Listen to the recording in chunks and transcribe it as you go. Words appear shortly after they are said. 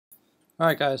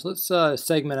Alright guys, let's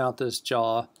segment out this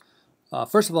jaw.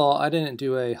 First of all, I didn't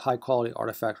do a high quality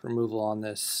artifact removal on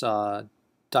this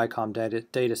DICOM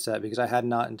data set because I had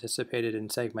not anticipated in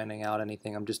segmenting out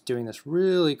anything. I'm just doing this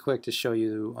really quick to show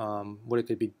you what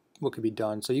could be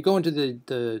done. So you go into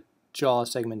the jaw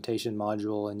segmentation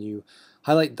module and you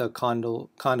highlight the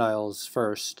condyles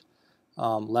first,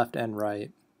 left and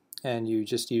right, and you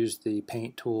just use the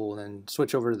paint tool and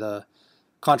switch over to the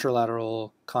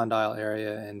contralateral condyle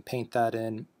area and paint that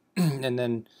in. And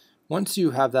then once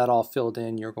you have that all filled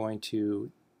in, you're going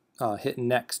to hit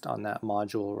next on that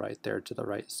module right there to the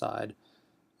right side.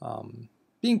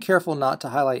 Being careful not to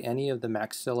highlight any of the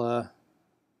maxilla.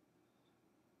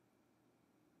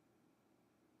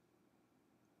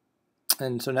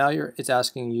 And so now it's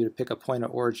asking you to pick a point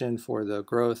of origin for the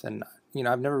growth, and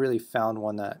I've never really found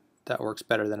one that works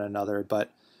better than another,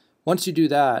 but once you do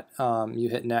that, you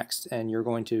hit next and you're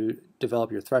going to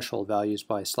develop your threshold values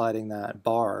by sliding that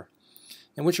bar.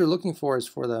 And what you're looking for is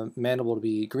for the mandible to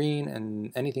be green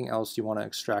and anything else you want to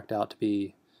extract out to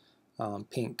be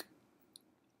pink.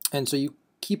 And so you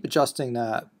keep adjusting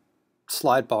that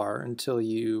slide bar until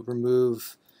you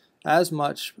remove as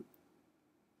much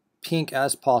pink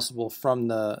as possible from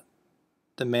the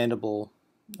mandible,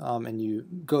 and you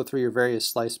go through your various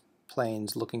slice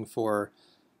planes looking for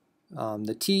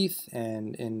the teeth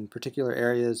and in particular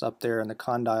areas up there in the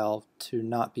condyle to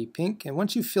not be pink. And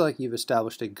once you feel like you've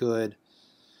established a good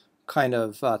kind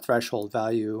of threshold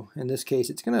value, in this case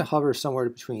it's going to hover somewhere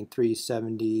between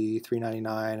 370,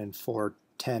 399 and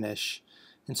 410-ish.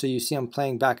 And so you see I'm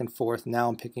playing back and forth. Now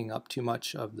I'm picking up too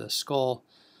much of the skull,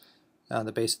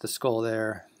 the base of the skull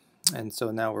there. And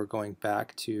so now we're going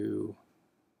back to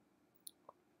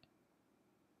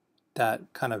that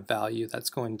kind of value that's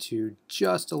going to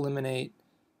just eliminate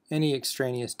any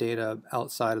extraneous data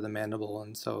outside of the mandible,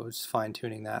 and so it's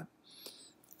fine-tuning that.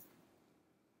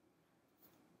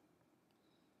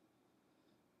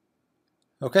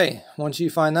 Okay, once you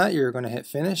find that, you're going to hit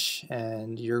finish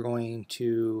and you're going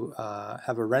to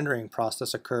have a rendering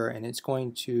process occur, and it's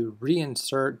going to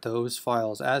reinsert those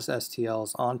files as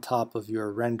STLs on top of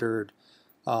your rendered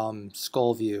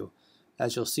skull view,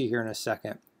 as you'll see here in a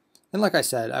second. And like I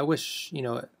said, I wish,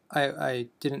 I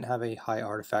didn't have a high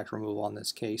artifact removal on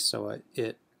this case, so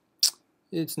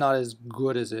it's not as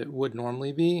good as it would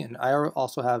normally be. And I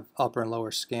also have upper and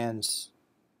lower scans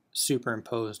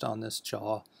superimposed on this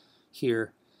jaw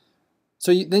here.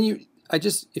 So if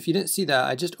you didn't see that,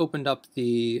 I just opened up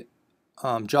the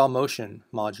jaw motion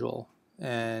module,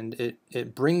 and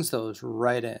it brings those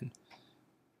right in.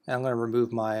 And I'm going to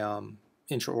remove my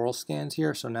intraoral scans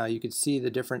here, so now you can see the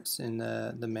difference in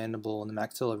the mandible and the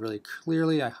maxilla really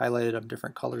clearly. I highlighted up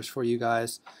different colors for you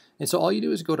guys, and so all you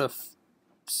do is go to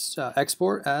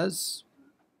export as,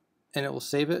 and it will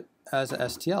save it as a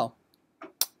STL.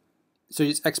 So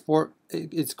you just export,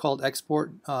 it's called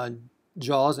export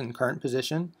jaws in current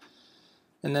position,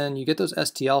 and then you get those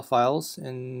STL files,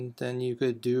 and then you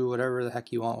could do whatever the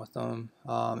heck you want with them.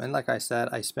 And like I said,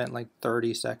 I spent like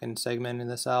 30 seconds segmenting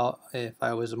this out. If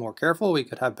I was more careful, we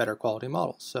could have better quality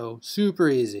models. So super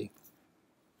easy.